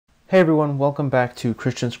Hey everyone, welcome back to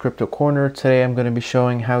Christian's Crypto Corner. Today I'm going to be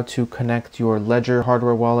showing how to connect your Ledger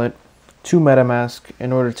hardware wallet to metamask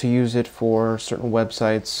in order to use it for certain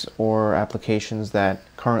websites or applications that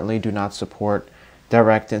currently do not support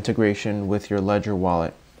direct integration with your Ledger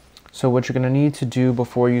wallet. So what you're going to need to do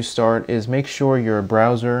before you start is make sure your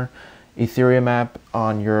browser, Ethereum app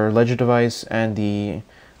on your Ledger device, and the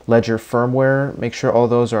Ledger firmware, make sure all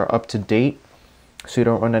those are up to date, so you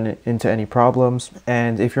don't run into any problems.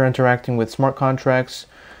 And if you're interacting with smart contracts,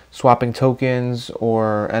 swapping tokens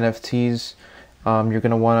or NFTs, you're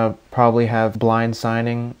going to want to probably have blind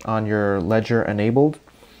signing on your Ledger enabled.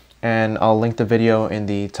 And I'll link the video in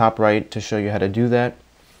the top right to show you how to do that.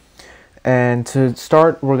 And to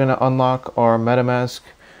start, we're going to unlock our MetaMask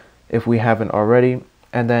if we haven't already,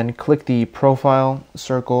 and then click the profile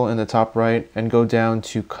circle in the top right and go down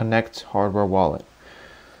to Connect Hardware Wallet.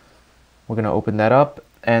 We're going to open that up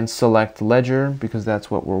and select Ledger because that's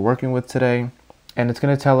what we're working with today. And it's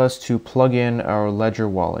going to tell us to plug in our Ledger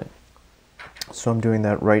wallet. So I'm doing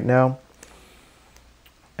that right now.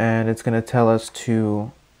 And it's going to tell us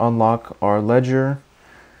to unlock our Ledger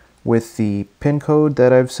with the PIN code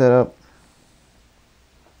that I've set up.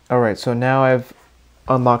 Alright, so now I've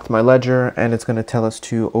unlocked my Ledger and it's going to tell us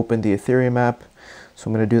to open the Ethereum app. So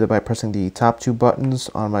I'm going to do that by pressing the top two buttons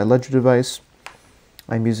on my Ledger device.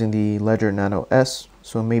 I'm using the Ledger Nano S,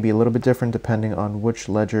 so it may be a little bit different depending on which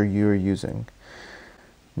Ledger you're using.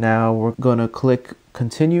 Now we're going to click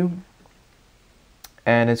Continue,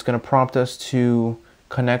 and it's going to prompt us to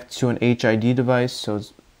connect to an HID device, so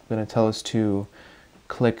it's going to tell us to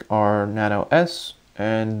click our Nano S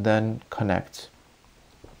and then connect.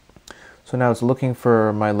 So now it's looking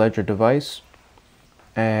for my Ledger device,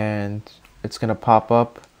 and it's going to pop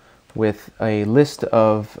up with a list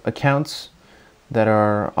of accounts that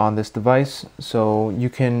are on this device. So you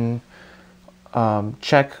can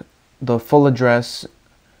check the full address.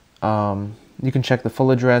 You can check the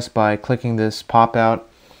full address by clicking this pop out.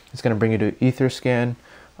 It's going to bring you to Etherscan.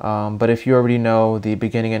 But if you already know the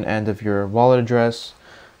beginning and end of your wallet address,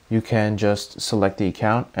 you can just select the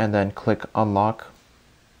account and then click unlock.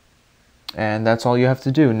 And that's all you have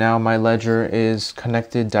to do. Now my Ledger is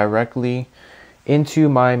connected directly into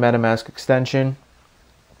my MetaMask extension.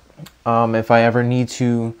 If I ever need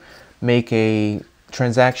to make a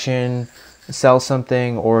transaction, sell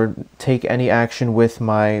something, or take any action with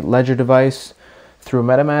my Ledger device through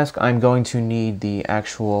MetaMask, I'm going to need the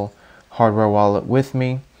actual hardware wallet with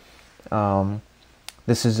me.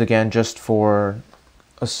 This is again just for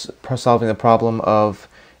solving the problem of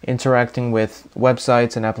interacting with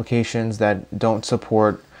websites and applications that don't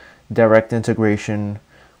support direct integration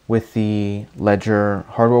with the Ledger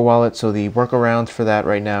hardware wallet. So the workaround for that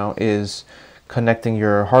right now is connecting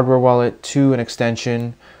your hardware wallet to an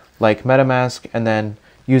extension like MetaMask, and then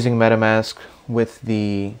using MetaMask with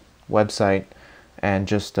the website and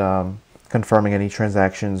just confirming any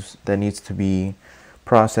transactions that needs to be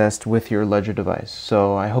processed with your Ledger device.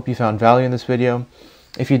 So I hope you found value in this video.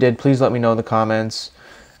 If you did, please let me know in the comments.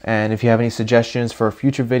 And if you have any suggestions for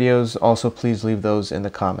future videos, also please leave those in the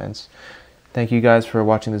comments. Thank you guys for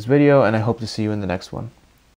watching this video, and I hope to see you in the next one.